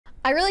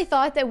I really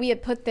thought that we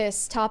had put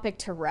this topic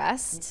to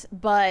rest,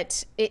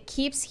 but it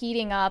keeps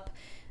heating up.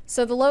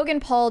 So the Logan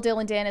Paul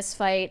Dillon Danis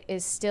fight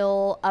is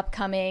still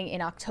upcoming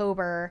in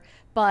October,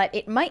 but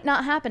it might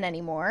not happen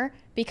anymore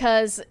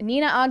because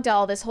Nina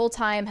Agdal this whole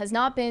time has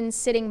not been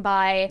sitting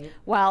by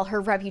while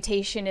her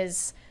reputation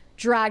is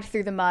dragged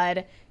through the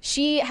mud.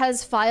 She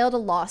has filed a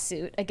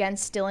lawsuit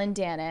against Dillon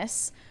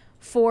Danis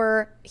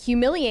for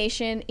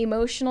humiliation,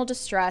 emotional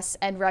distress,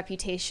 and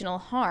reputational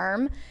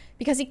harm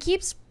because he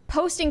keeps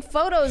posting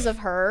photos of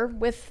her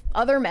with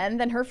other men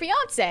than her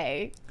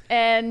fiance.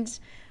 And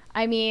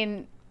I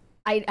mean,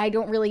 I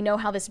don't really know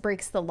how this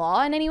breaks the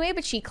law in any way,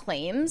 but she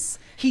claims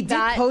he did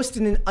post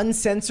an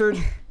uncensored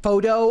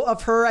photo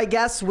of her, I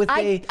guess, with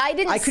I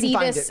didn't see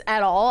this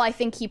at all. I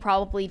think he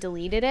probably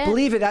deleted it.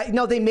 Believe it.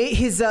 No, they made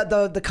his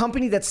the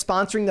company that's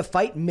sponsoring the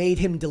fight made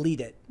him delete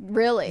it.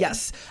 Really?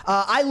 Yes.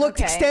 I looked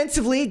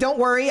extensively. Don't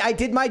worry. I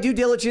did my due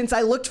diligence.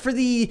 I looked for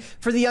the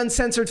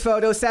uncensored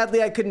photo.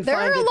 Sadly, I couldn't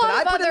find it, but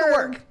I put in the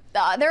work.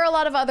 There are a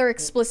lot of other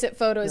explicit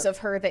photos of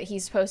her that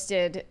he's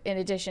posted in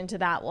addition to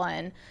that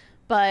one.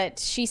 But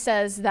she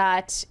says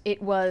that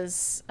it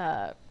was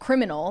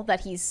criminal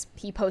that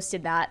he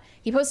posted that.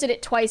 He posted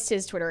it twice to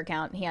his Twitter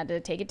account, and he had to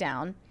take it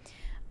down.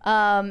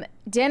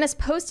 Danis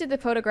posted the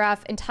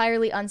photograph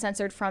entirely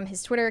uncensored from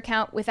his Twitter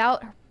account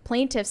without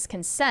plaintiff's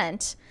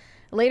consent.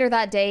 Later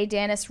that day,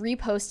 Danis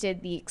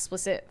reposted the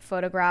explicit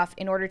photograph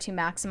in order to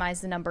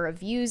maximize the number of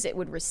views it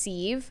would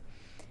receive.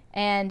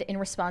 And in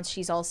response,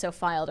 she's also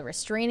filed a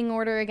restraining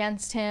order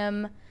against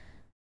him.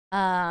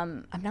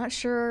 I'm not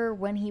sure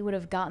when he would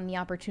have gotten the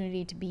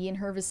opportunity to be in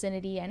her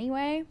vicinity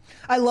anyway.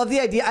 I love the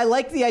idea. I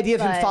like the idea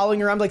of him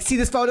following her around, like, see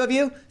this photo of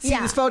you? See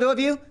this photo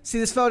of you? See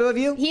this photo of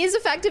you? He is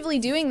effectively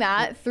doing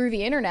that through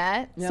the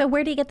internet. So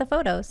where do you get the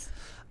photos?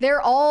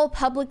 They're all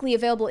publicly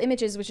available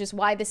images, which is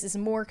why this is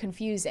more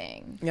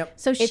confusing. Yep.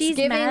 So she's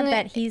mad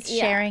that he's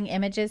sharing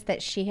images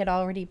that she had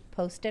already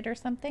posted or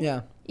something?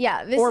 Yeah.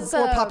 Yeah, or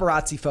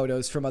paparazzi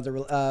photos from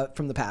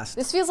from the past.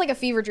 This feels like a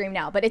fever dream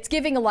now, but it's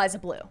giving Eliza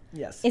Blue.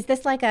 Yes. Is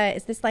this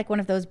like one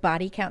of those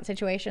body count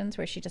situations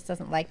where she just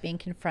doesn't like being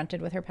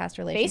confronted with her past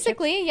relationships?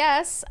 Basically,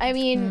 yes. I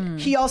mean,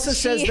 he also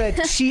says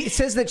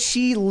that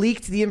she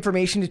leaked the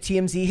information to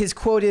TMZ. His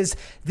quote is,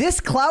 "This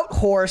clout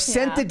whore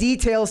sent the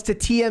details to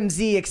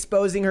TMZ,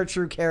 exposing her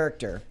true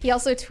character." He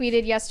also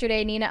tweeted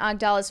yesterday, "Nina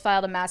Agdal has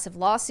filed a massive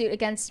lawsuit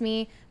against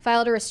me,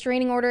 filed a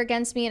restraining order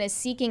against me, and is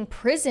seeking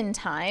prison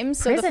time.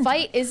 So the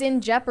fight is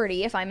in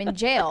jeopardy if I'm in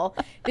jail.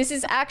 This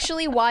is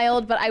actually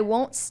wild, but I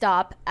won't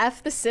stop.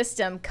 F the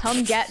system.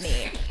 Come get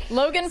me.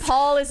 Logan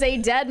Paul is a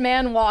dead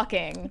man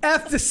walking."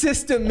 F the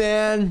system,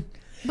 man.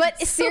 But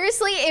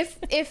seriously,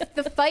 if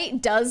the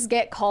fight does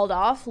get called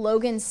off,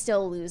 Logan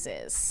still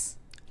loses.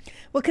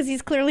 Well, because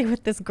he's clearly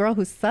with this girl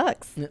who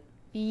sucks.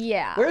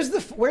 Yeah. Where's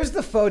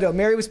the photo?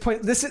 Mary was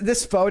pointing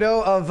this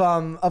photo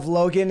of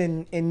Logan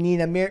and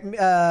Nina.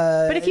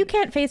 But if you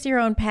can't face your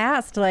own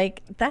past,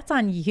 like, that's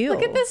on you.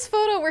 Look at this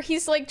photo where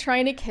he's like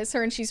trying to kiss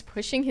her and she's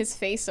pushing his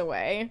face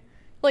away.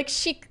 Like,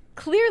 she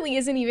clearly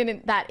isn't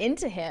even that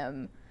into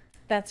him.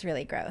 That's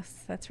really gross.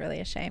 That's really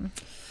a shame.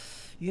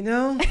 You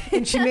know,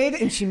 and she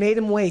made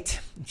him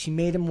wait. She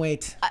made him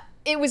wait.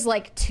 It was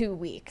like 2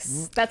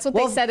 weeks. That's what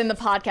they said in the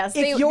podcast.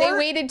 They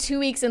waited 2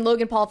 weeks, and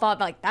Logan Paul thought,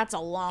 like, that's a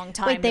long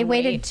time. Wait, they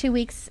waited 2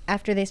 weeks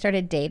after they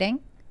started dating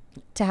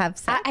to have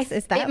sex?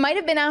 Is that? It might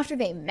have been after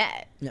they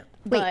met. Yeah.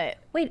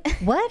 Wait,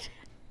 what?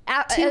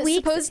 2 weeks?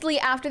 Supposedly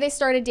after they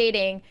started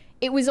dating,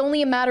 it was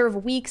only a matter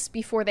of weeks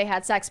before they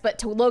had sex. But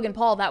to Logan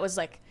Paul, that was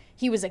like,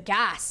 he was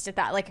aghast at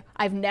that. Like,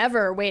 I've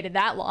never waited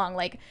that long.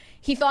 Like,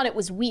 he thought it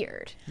was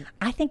weird.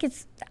 I think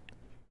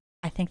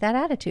that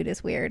attitude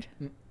is weird.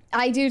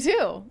 I do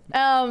too.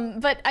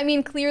 But I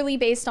mean, clearly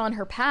based on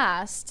her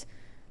past,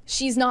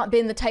 she's not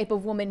been the type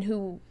of woman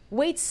who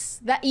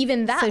waits that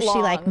long. So she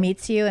like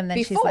meets you and then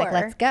she's like,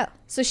 let's go.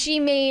 So she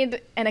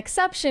made an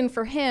exception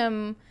for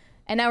him,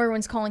 and now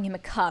everyone's calling him a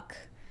cuck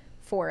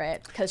for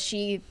it because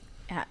she's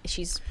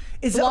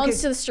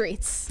belongs to the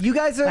streets. You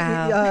guys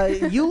are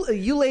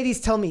you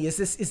ladies, tell me, is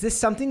this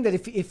something that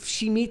if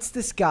she meets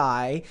this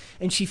guy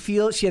and she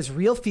has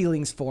real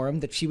feelings for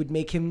him, that she would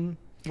make him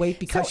wait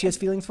because she has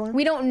feelings for him?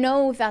 We don't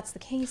know if that's the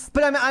case.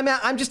 But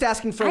I'm just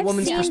asking for a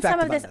woman's perspective some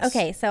of this. on this.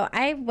 Okay, so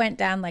I went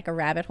down like a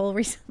rabbit hole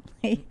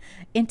recently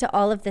into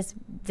all of this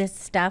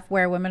stuff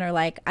where women are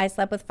like, I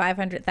slept with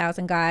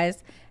 500,000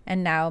 guys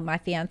and now my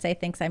fiance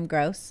thinks I'm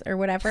gross or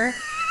whatever.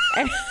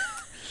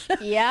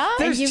 Yeah,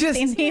 there's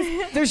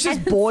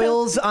just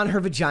boils on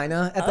her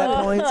vagina at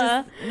that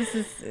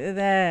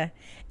point.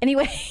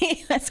 Anyway,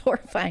 that's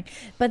horrifying.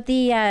 But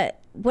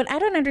what I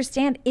don't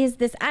understand is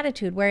this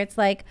attitude where it's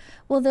like,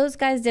 well, those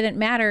guys didn't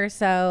matter,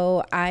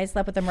 so I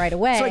slept with them right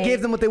away. So I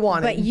gave them what they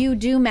wanted. But you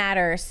do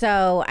matter,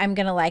 so I'm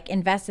gonna like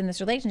invest in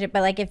this relationship.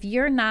 But like, if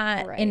you're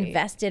not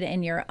invested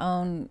in your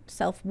own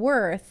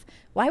self-worth,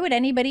 why would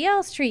anybody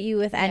else treat you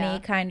with any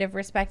kind of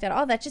respect at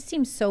all? That just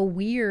seems so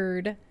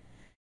weird.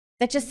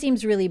 That just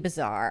seems really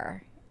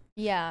bizarre.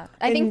 Yeah.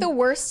 I think the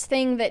worst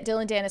thing that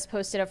Dillon Danis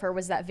posted of her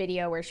was that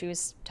video where she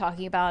was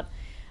talking about,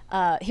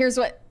 here's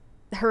what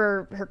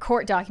her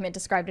court document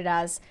described it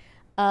as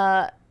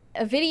a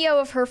video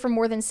of her from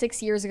more than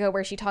 6 years ago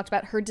where she talked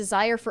about her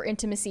desire for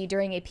intimacy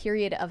during a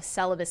period of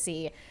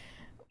celibacy.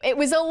 It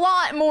was a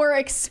lot more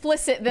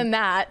explicit than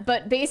that,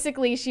 but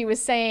basically she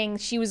was saying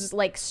she was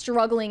like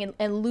struggling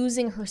and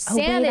losing her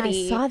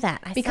sanity. I saw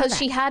that. Because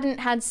she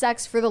hadn't had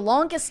sex for the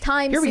longest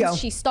time since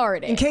she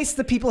started. In case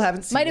the people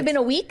haven't seen it. Might have been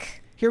a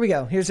week. Here we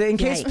go. In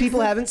case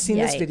people haven't seen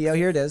this video,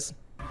 here it is.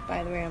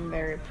 By the way, I'm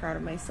very proud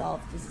of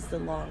myself. This is the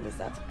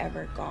longest I've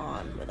ever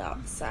gone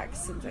without sex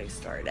since I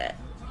started.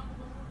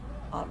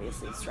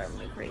 Obviously, it's driving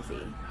me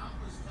crazy.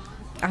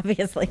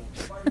 Obviously.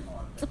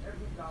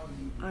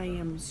 I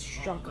am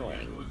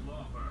struggling.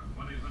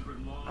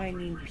 I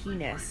need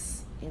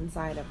penis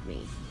inside of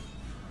me.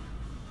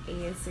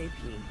 ASAP.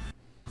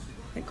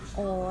 Like,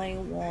 all I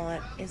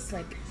want is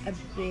like a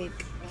big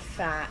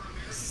fat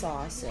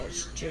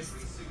sausage just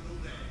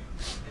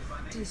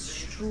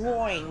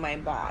destroying my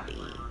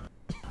body.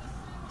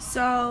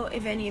 So,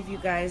 if any of you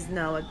guys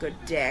know a good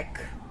dick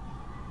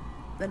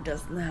that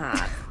doesn't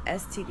have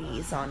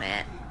STDs on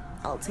it,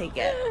 I'll take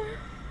it.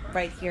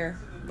 Right here.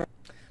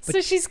 So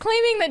she's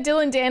claiming that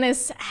Dillon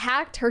Danis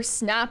hacked her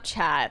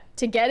Snapchat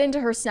to get into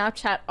her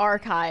Snapchat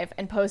archive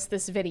and post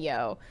this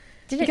video.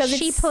 Did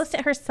she post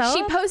it herself?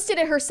 She posted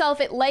it herself.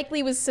 It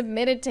likely was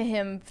submitted to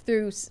him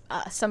through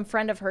some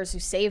friend of hers who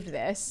saved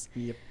this.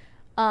 Yep.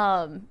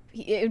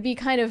 It would be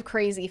kind of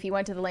crazy if he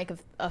went to the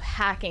length of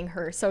hacking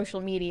her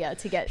social media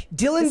to get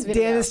Dillon this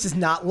video. Danis does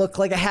not look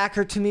like a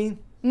hacker to me.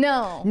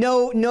 No,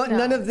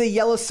 none of the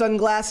yellow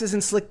sunglasses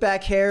and slick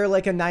back hair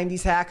like a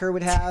 90s hacker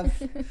would have.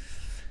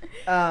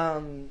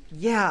 And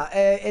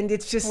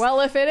it's just... Well,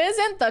 if it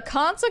isn't the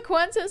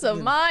consequences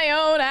of my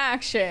own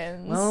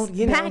actions. Well,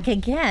 you know. Back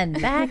again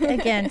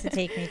to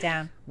take me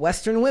down.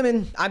 Western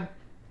women.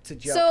 It's a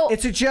joke. So,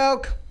 it's a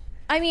joke.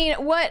 I mean,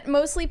 what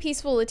mostly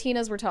peaceful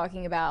Latinas were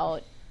talking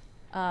about,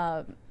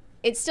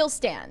 it still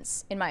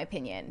stands, in my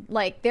opinion.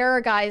 Like, there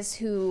are guys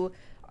who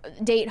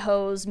date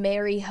hoes,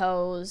 marry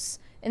hoes,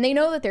 and they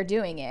know that they're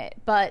doing it,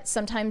 but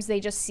sometimes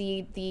they just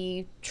see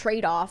the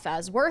trade-off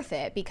as worth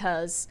it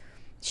because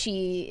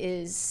she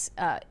is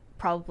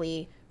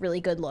probably really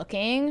good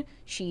looking,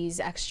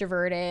 she's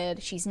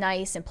extroverted, she's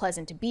nice and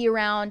pleasant to be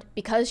around.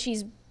 Because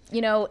she's,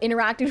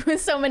 interacted with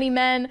so many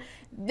men,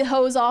 the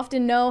hoes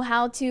often know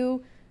how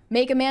to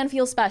make a man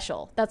feel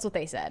special. That's what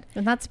they said.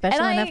 But not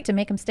special enough to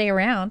make him stay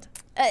around.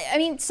 I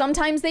mean,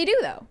 sometimes they do,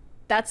 though.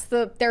 That's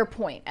their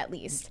point, at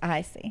least.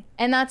 I see.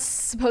 And that's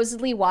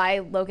supposedly why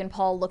Logan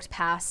Paul looked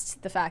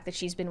past the fact that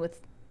she's been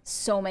with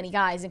so many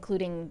guys,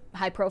 including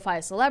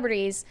high-profile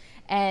celebrities,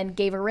 and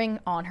gave a ring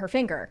on her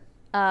finger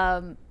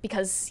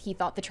because he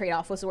thought the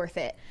trade-off was worth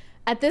it.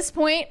 At this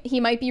point,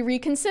 he might be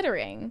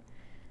reconsidering.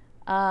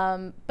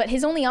 But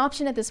his only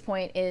option at this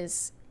point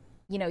is,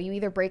 you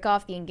either break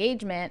off the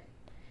engagement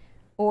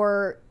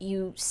or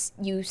you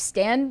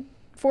stand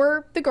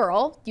for the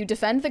girl, you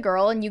defend the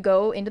girl, and you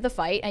go into the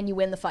fight and you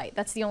win the fight.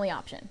 That's the only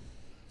option.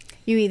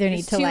 You either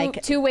need to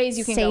two ways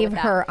you can save go with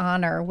that. her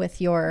honor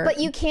with your But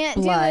you can't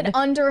blood. do an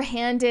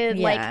underhanded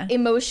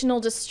emotional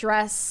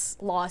distress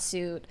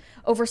lawsuit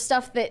over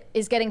stuff that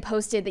is getting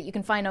posted that you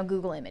can find on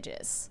Google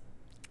Images.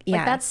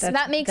 Yeah,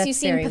 that makes you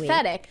seem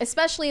pathetic,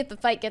 especially if the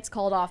fight gets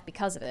called off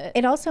because of it.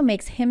 It also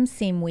makes him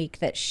seem weak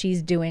that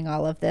she's doing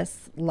all of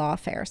this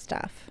lawfare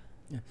stuff.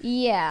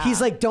 Yeah. He's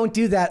like, don't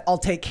do that. I'll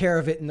take care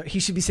of it. And he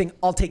should be saying,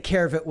 I'll take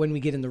care of it when we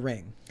get in the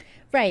ring.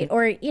 Right.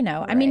 Or,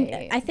 I mean,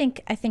 I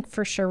think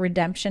for sure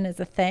redemption is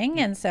a thing.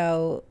 And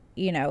so,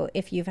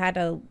 if you've had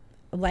a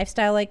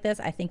lifestyle like this,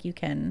 I think you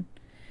can,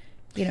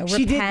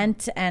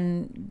 repent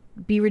and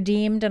be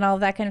redeemed and all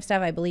of that kind of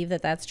stuff. I believe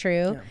that that's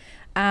true.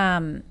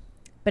 Yeah.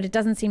 But it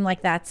doesn't seem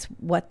like that's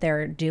what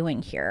they're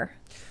doing here.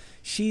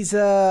 She's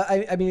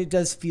I mean, it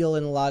does feel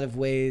in a lot of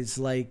ways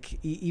like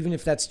even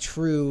if that's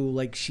true,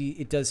 like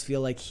it does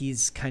feel like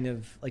he's kind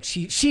of like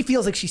she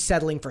feels like she's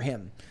settling for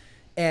him.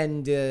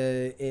 And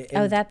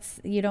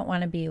you don't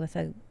want to be with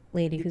a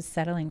lady who's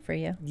settling for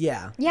you.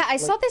 Yeah. Yeah, I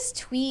saw this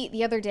tweet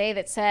the other day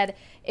that said,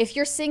 if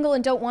you're single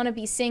and don't want to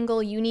be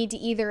single, you need to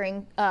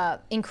either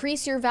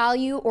increase your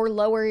value or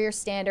lower your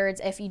standards.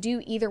 If you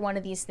do either one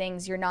of these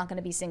things, you're not going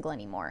to be single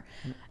anymore.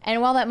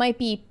 And while that might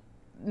be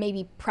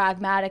maybe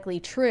pragmatically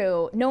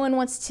true, no one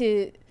wants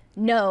to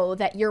know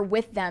that you're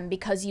with them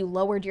because you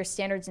lowered your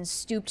standards and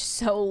stooped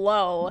so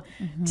low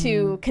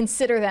to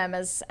consider them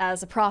as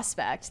a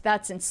prospect.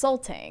 That's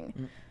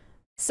insulting.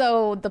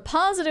 So the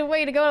positive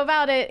way to go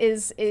about it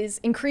is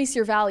increase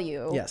your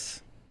value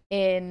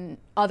in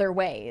other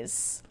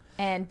ways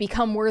and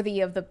become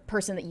worthy of the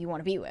person that you want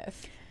to be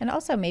with. And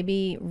also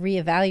maybe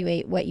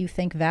reevaluate what you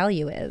think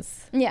value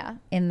is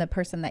in the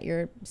person that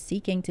you're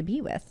seeking to be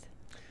with.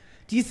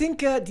 Do you think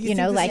this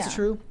is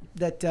true?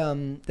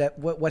 That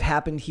what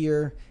happened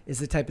here is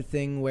the type of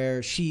thing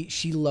where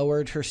she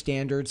lowered her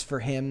standards for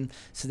him,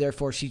 so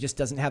therefore she just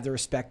doesn't have the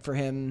respect for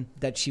him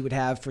that she would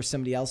have for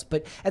somebody else.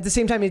 But at the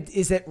same time,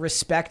 is it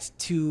respect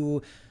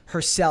to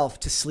herself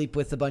to sleep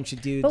with a bunch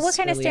of dudes. But what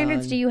kind of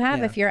standards do you have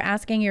Yeah. if you're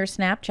asking your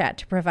Snapchat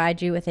to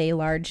provide you with a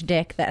large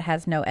dick that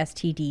has no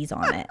STDs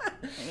on it?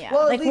 Yeah.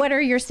 Well, Like, what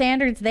are your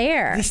standards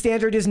there? The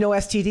standard is no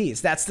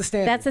STDs. That's the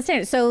standard. That's the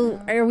standard.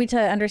 So are we to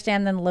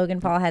understand then Logan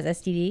Paul has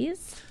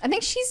STDs? I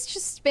think she's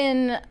just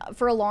been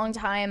for a long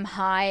time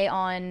high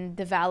on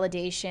the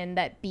validation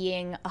that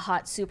being a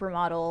hot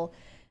supermodel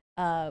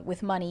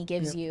with money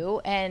gives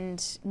you,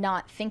 and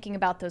not thinking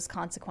about those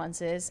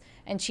consequences.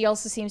 And she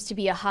also seems to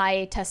be a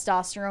high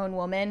testosterone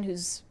woman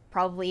who's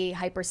probably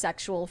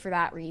hypersexual for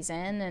that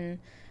reason, and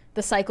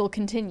the cycle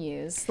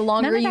continues. The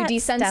longer you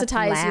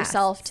desensitize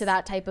yourself to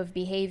that type of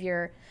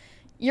behavior,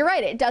 you're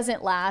right, it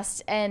doesn't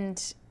last.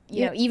 And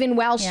you know, even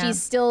while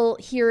she's still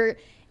here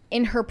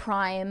in her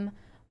prime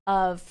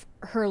of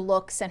her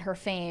looks and her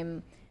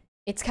fame,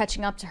 it's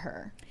catching up to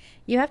her.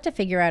 You have to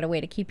figure out a way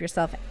to keep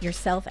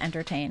yourself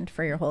entertained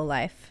for your whole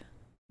life,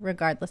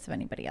 regardless of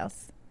anybody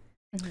else.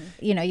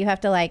 You know, you have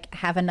to like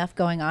have enough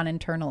going on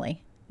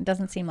internally. It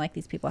doesn't seem like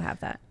these people have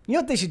that. You know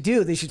what they should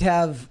do? They should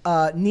have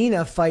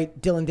Nina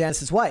fight Dillon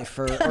Danis' wife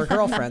or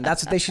girlfriend.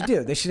 That's what they should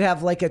do. They should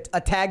have like a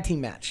tag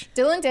team match.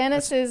 Dillon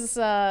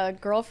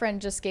Danis'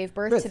 girlfriend just gave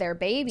birth to their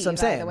baby,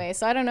 by the way.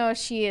 So I don't know if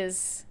she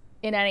is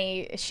in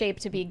any shape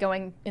to be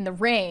going in the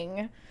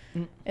ring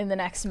in the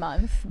next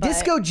month. But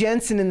Disco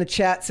Jensen in the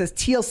chat says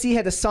TLC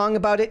had a song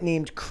about it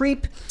named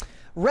Creep.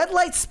 Red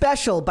Light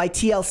Special by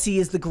TLC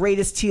is the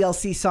greatest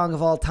TLC song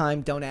of all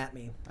time. Don't at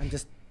me. I'm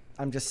just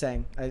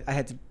saying. I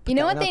had to. You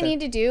know what they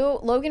need to do?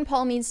 Logan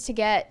Paul needs to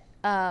get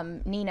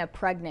Nina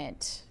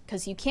pregnant,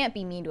 because you can't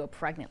be mean to a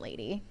pregnant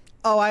lady.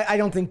 Oh, I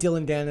don't think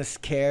Dillon Danis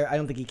care. I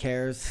don't think he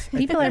cares.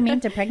 People are mean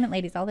to pregnant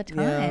ladies all the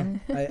time.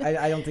 Yeah,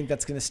 I don't think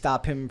that's going to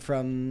stop him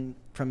from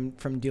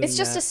doing. It's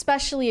just that.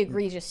 especially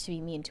egregious to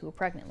be mean to a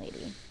pregnant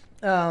lady.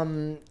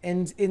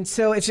 And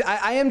so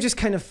I am just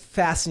kind of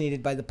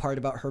fascinated by the part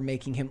about her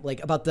making him,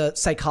 like, about the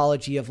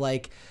psychology of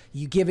like,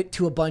 you give it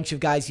to a bunch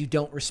of guys you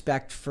don't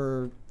respect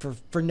for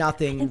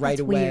nothing right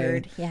away.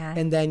 Weird. Yeah.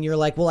 And then you're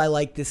like, well, I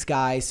like this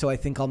guy, so I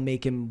think I'll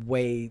make him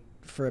wait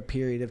for a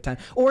period of time.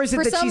 Or is it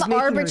for that some she's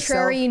making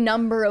arbitrary herself,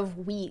 number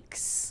of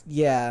weeks?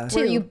 Yeah.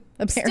 Where you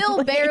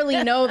still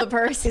barely know the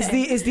person.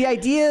 Is the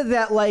idea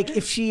that like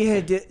if she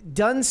had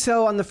done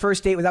so on the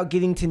first date without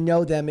getting to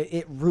know them,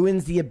 it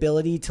ruins the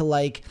ability to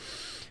like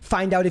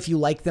find out if you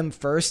like them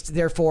first.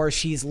 Therefore,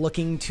 she's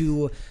looking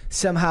to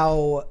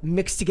somehow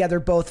mix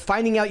together both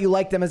finding out you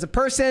like them as a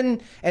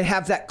person and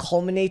have that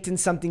culminate in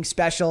something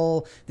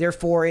special.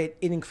 Therefore, it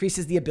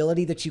increases the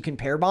ability that you can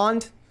pair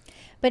bond.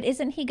 But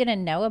isn't he going to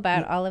know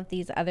about all of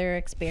these other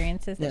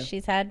experiences that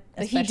she's had?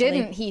 He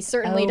didn't. He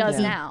certainly does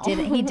now.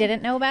 He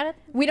didn't know about it?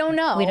 We don't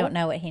know. We don't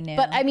know what he knew.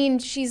 But I mean,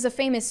 she's a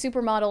famous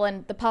supermodel,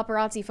 and the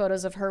paparazzi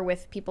photos of her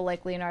with people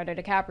like Leonardo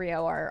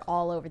DiCaprio are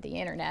all over the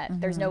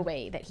internet. There's no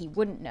way that he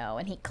wouldn't know.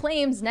 And he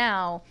claims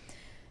now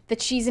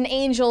that she's an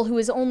angel who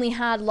has only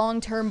had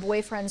long-term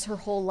boyfriends her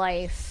whole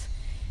life.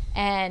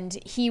 And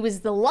he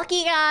was the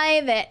lucky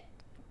guy that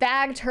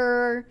bagged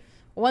her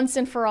once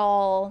and for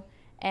all.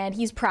 And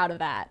he's proud of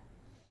that.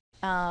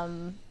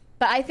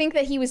 But I think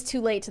that he was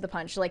too late to the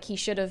punch. Like, he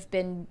should have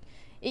been,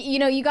 you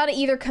know, you got to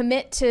either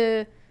commit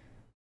to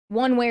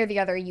one way or the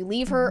other. You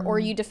leave her or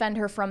you defend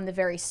her from the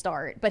very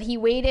start. But he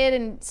waited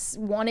and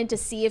wanted to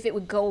see if it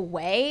would go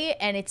away,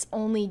 and it's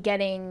only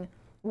getting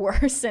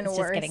worse and worse. It's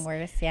just getting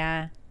worse,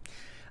 yeah.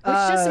 Which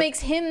just makes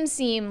him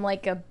seem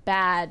like a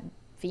bad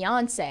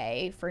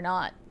fiance for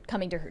not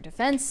coming to her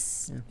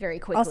defense very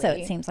quickly. Also,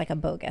 it seems like a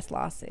bogus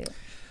lawsuit.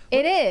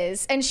 It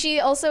is. And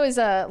she also is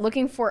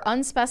looking for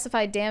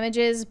unspecified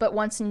damages, but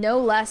wants no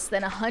less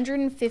than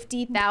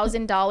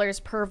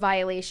 $150,000 per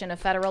violation of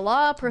federal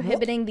law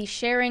prohibiting the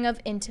sharing of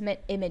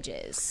intimate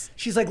images.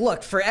 She's like,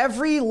 look, for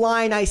every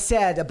line I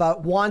said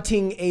about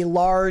wanting a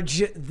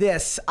large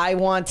this, I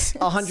want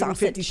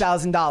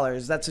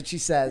 $150,000. That's what she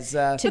says.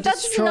 To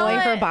destroy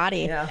her body.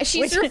 Yeah.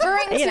 She's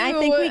referring to... I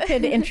think we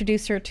could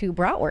introduce her to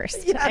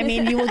bratwurst. Yeah. I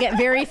mean, you will get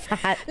very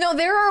fat. No,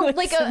 there are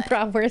like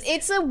bratwurst.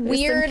 It's a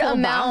weird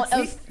amount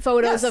of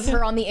photos of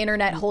her on the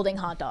internet holding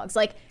hot dogs.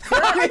 Like,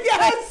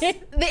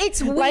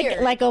 it's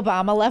weird. Like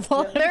Obama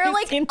level. There are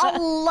like a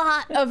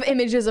lot of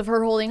images of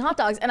her holding hot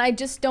dogs, and I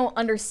just don't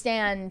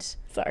understand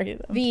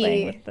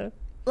the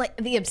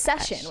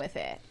obsession with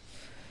it.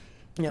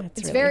 Yeah,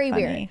 it's really very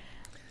weird.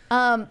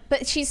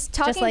 But she's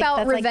talking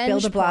about revenge like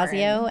Bill de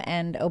Blasio porn.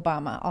 And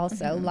Obama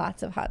also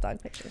lots of hot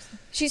dog pictures.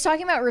 She's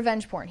talking about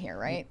revenge porn here,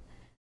 right?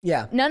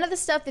 Yeah. None of the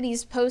stuff that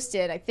he's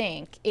posted, I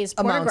think, is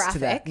pornographic. Amounts to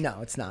that.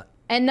 No, it's not.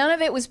 And none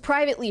of it was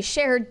privately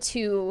shared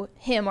to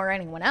him or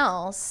anyone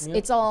else. Yep.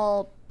 It's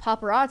all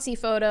paparazzi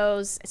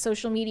photos,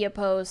 social media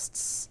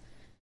posts,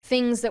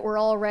 things that were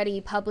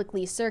already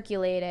publicly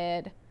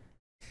circulated.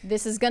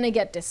 This is going to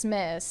get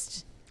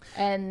dismissed,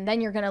 and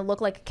then you're going to look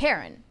like a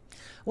Karen.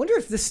 I wonder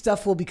if this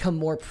stuff will become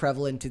more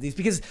prevalent to these,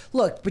 because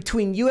look,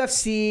 between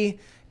UFC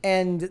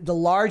and the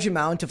large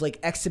amount of like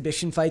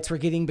exhibition fights we're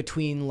getting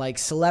between like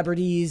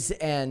celebrities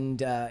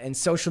and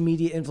social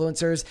media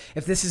influencers,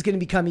 if this is going to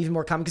become even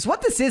more common, because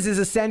what this is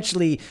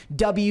essentially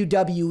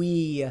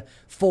WWE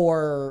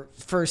for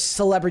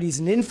celebrities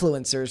and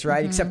influencers,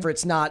 right? Except for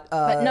it's not.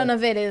 But none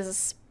of it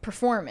is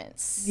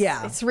performance.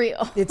 Yeah, it's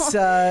real. It's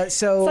so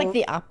it's like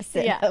the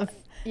opposite of.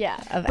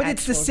 Yeah, but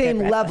it's the same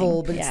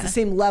level. But it's the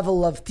same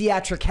level of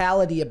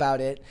theatricality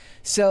about it.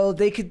 So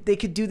they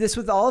could do this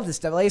with all of this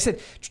stuff. Like I said,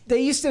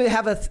 they used to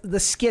have the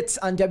skits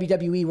on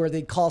WWE where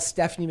they'd call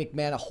Stephanie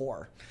McMahon a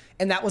whore,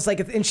 and that was like,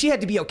 and she had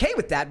to be okay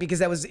with that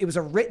because it was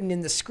written in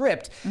the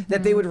script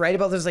that they would write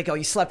about. There's like, oh,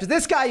 you slept with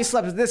this guy, you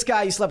slept with this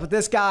guy, you slept with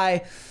this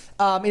guy,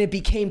 and it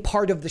became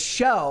part of the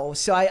show.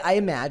 So I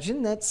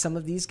imagine that some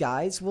of these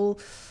guys will.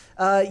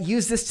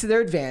 Use this to their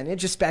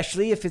advantage,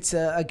 especially if it's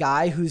a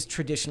guy who's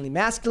traditionally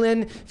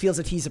masculine, feels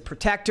that he's a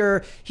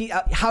protector.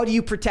 How do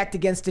you protect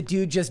against a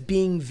dude just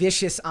being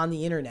vicious on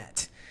the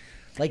internet?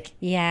 Like,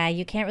 yeah,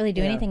 you can't really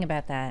do anything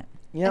about that.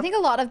 Yep. I think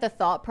a lot of the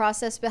thought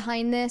process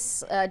behind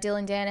this,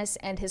 Dillon Danis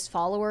and his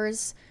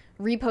followers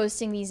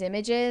reposting these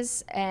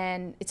images,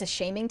 and it's a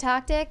shaming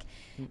tactic,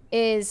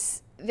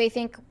 is they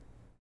think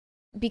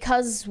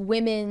because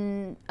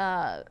women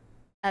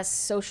as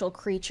social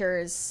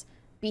creatures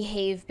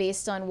behave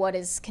based on what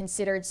is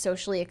considered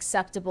socially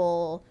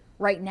acceptable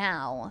right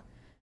now,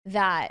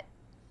 that,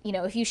 you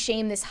know, if you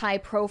shame this high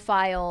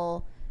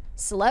profile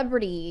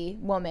celebrity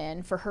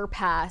woman for her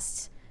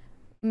past,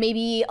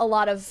 maybe a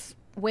lot of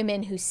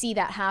women who see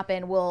that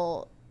happen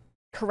will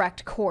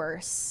correct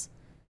course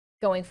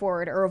going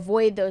forward or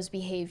avoid those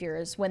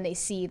behaviors when they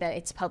see that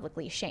it's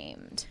publicly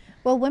shamed.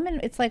 Well,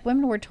 it's like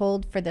women were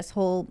told for this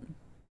whole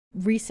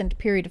recent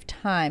period of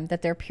time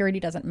that their purity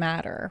doesn't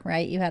matter,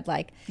 right? You had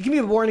like, you can be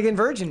a born again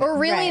virgin, or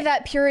really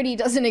that purity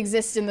doesn't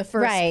exist in the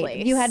first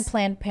place. You had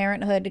Planned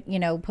Parenthood, you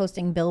know,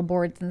 posting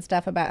billboards and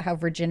stuff about how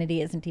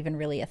virginity isn't even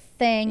really a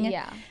thing.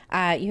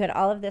 Yeah. You had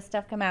all of this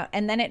stuff come out,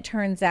 and then it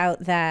turns out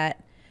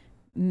that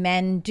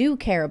men do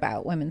care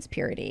about women's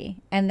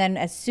purity, and then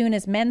as soon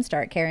as men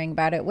start caring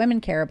about it, women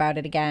care about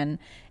it again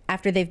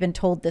after they've been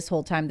told this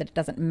whole time that it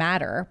doesn't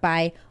matter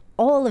by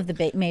all of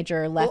the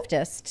major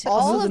leftist.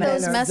 All of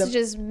those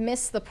messages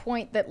miss the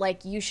point that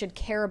like you should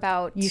care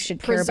about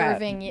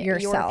preserving your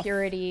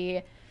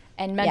purity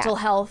and mental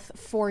health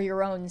for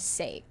your own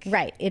sake.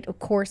 Right. It of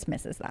course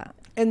misses that.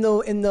 And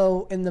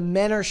the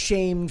men are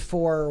shamed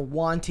for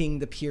wanting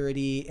the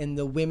purity, and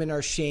the women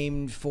are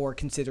shamed for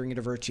considering it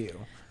a virtue.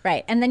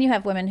 Right. And then you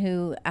have women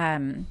who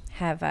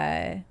have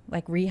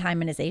like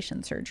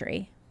rehymenization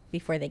surgery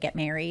before they get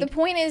married. The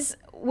point is,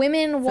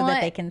 women want so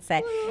that they can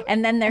say.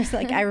 And then there's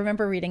like, I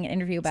remember reading an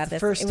interview about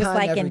this. It was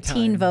like in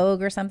Teen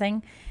Vogue or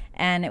something,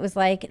 and it was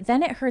like,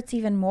 then it hurts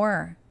even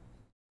more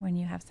when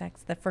you have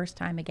sex the first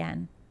time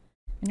again,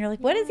 and you're like,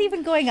 what is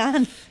even going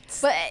on?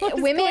 But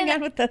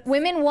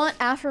women want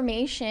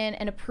affirmation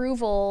and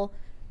approval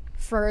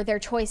for their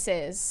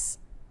choices.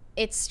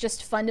 It's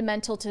just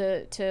fundamental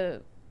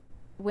to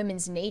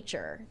women's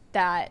nature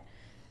that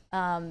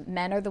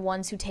men are the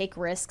ones who take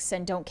risks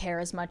and don't care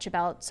as much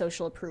about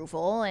social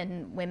approval,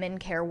 and women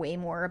care way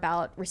more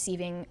about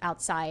receiving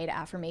outside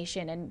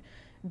affirmation and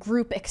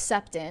group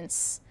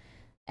acceptance.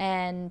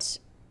 And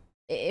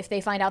if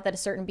they find out that a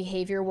certain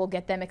behavior will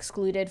get them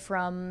excluded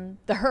from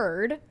the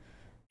herd,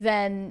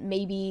 then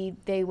maybe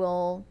they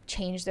will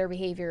change their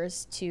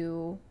behaviors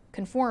to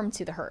conform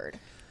to the herd.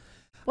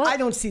 Well, I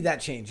don't see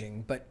that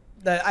changing, but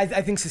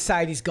I think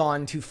society's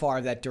gone too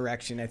far that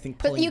direction. I think,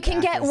 but you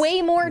can get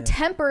way more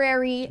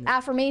temporary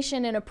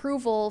affirmation and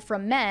approval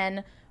from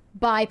men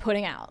by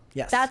putting out.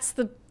 Yes, that's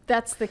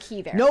the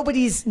key there.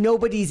 Nobody's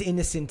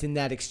innocent in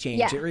that exchange.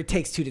 Yeah. It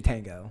takes two to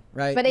tango,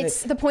 right? But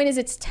the point is,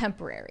 it's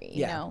temporary.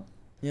 You know.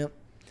 Yep.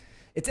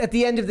 It's at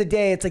the end of the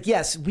day. It's like,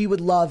 yes, we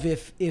would love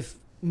if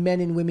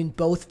men and women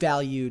both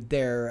valued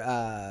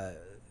their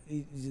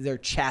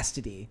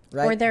chastity,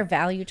 right? Or their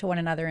value to one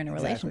another in a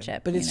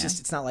relationship. But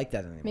it's not like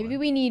that anymore. Maybe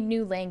we need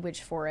new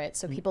language for it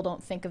so people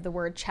don't think of the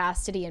word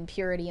chastity and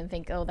purity and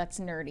think, oh, that's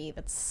nerdy,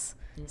 that's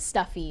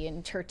stuffy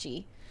and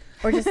churchy.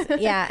 Or just,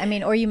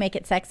 or you make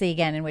it sexy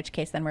again, in which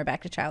case then we're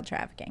back to child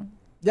trafficking.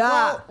 Yeah.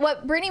 Well,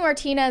 what Brittany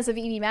Martinez of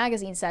EV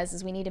Magazine says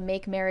is we need to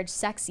make marriage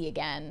sexy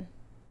again.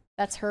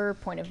 That's her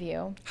point of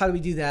view. How do we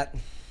do that?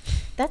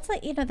 That's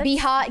like, be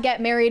hot, get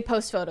married,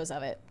 post photos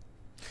of it.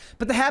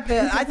 But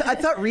I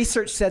thought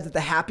research said that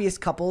the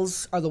happiest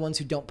couples are the ones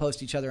who don't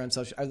post each other on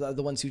social, are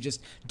the ones who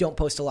just don't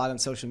post a lot on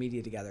social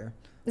media together.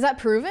 Is that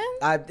proven?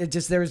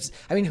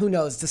 Who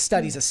knows? The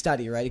study's a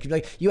study, right? It could be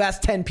like, you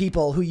ask 10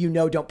 people who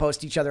don't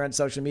post each other on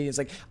social media. It's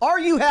like, are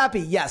you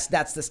happy? Yes,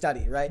 that's the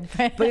study, right?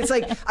 But it's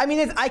like,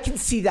 I can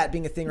see that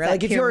being a thing, right?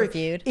 Like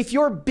if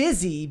you're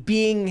busy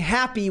being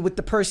happy with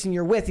the person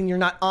you're with and you're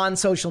not on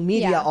social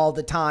media all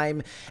the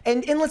time,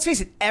 and let's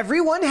face it,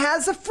 everyone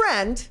has a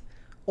friend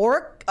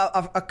or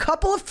a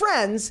couple of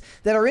friends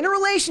that are in a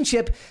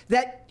relationship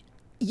that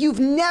you've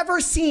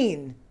never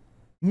seen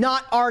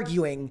not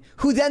arguing,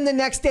 who then the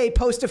next day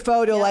post a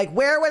photo like,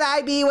 where would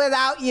I be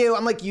without you?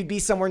 I'm like, you'd be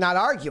somewhere not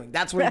arguing.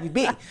 That's where you'd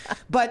be.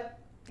 But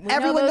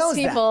Everyone knows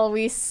people.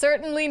 We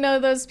certainly know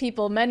those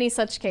people. Many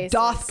such cases.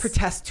 Doth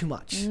protest too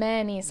much.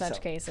 Many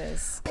such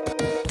cases.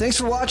 Thanks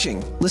for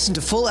watching. Listen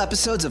to full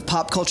episodes of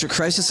Pop Culture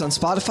Crisis on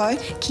Spotify.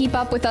 Keep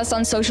up with us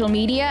on social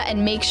media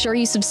and make sure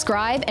you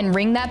subscribe and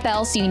ring that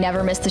bell so you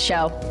never miss the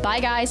show. Bye,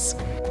 guys.